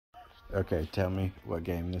Okay, tell me what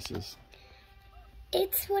game this is.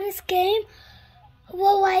 It's what this game.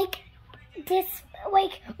 Well,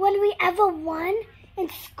 when we ever won in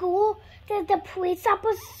school, the police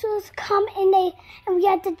officers come and you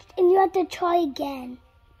have to try again.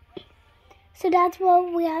 So that's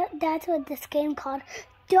what this game called.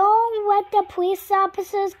 Don't let the police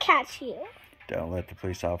officers catch you. Don't let the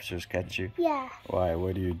police officers catch you? Yeah. Why?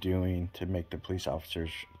 What are you doing to make the police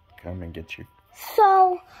officers come and get you?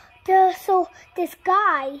 So this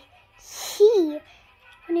guy,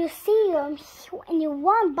 when you see him and you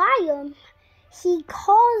run by him, he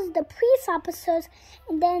calls the police officers,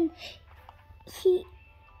 and then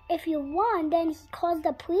if you won, then he calls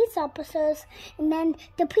the police officers, and then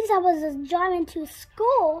the police officers drive into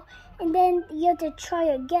school, and then you have to try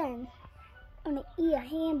again. I'm gonna eat a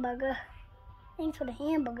hamburger. Thanks for the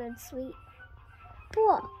hamburger, it's sweet.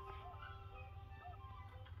 Bro.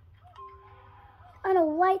 On a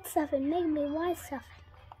white stuff and make me white stuff.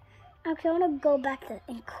 Okay, I want to go back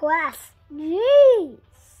in class. Jeez.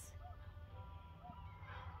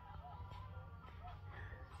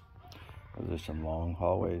 Those are some long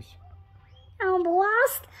hallways. I'm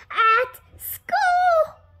lost at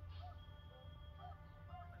school.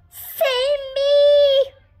 Save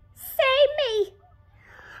me. Save me.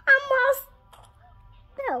 I'm lost.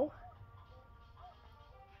 No.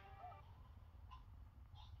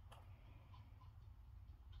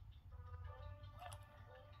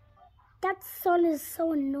 That song is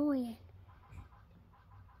so annoying.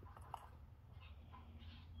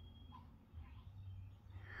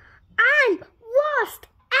 I'm lost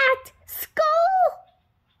at school.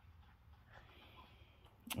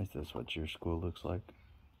 Is this what your school looks like?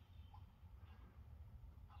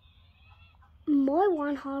 More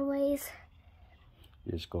long hallways.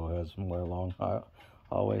 Your school has more long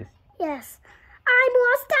hallways? Yes. I'm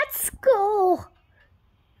lost at school.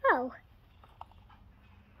 Oh.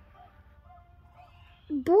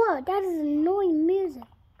 Bro, that is annoying music.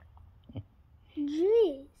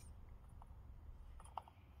 Jeez.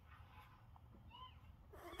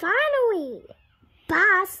 Finally.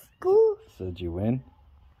 Bye, school. So did you win?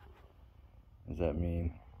 Does that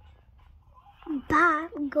mean? Bye.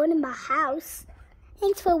 I'm going to my house.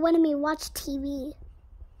 Thanks for letting me watch TV.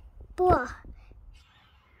 Bro.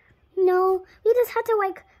 No, we just have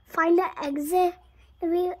to find the exit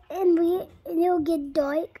and it'll get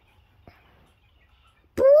dark.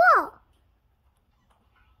 Bro!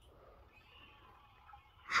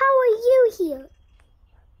 How are you here?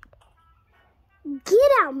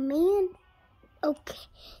 Get out, man. Okay.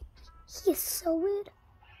 He is so weird.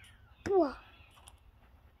 Bro.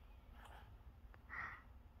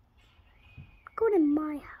 Go to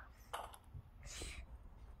my house.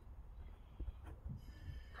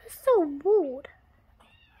 That's so rude.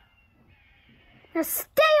 Now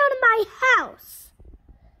stay out of my house.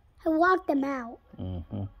 I locked them out.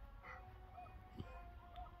 Mm-hmm.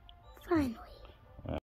 Fine.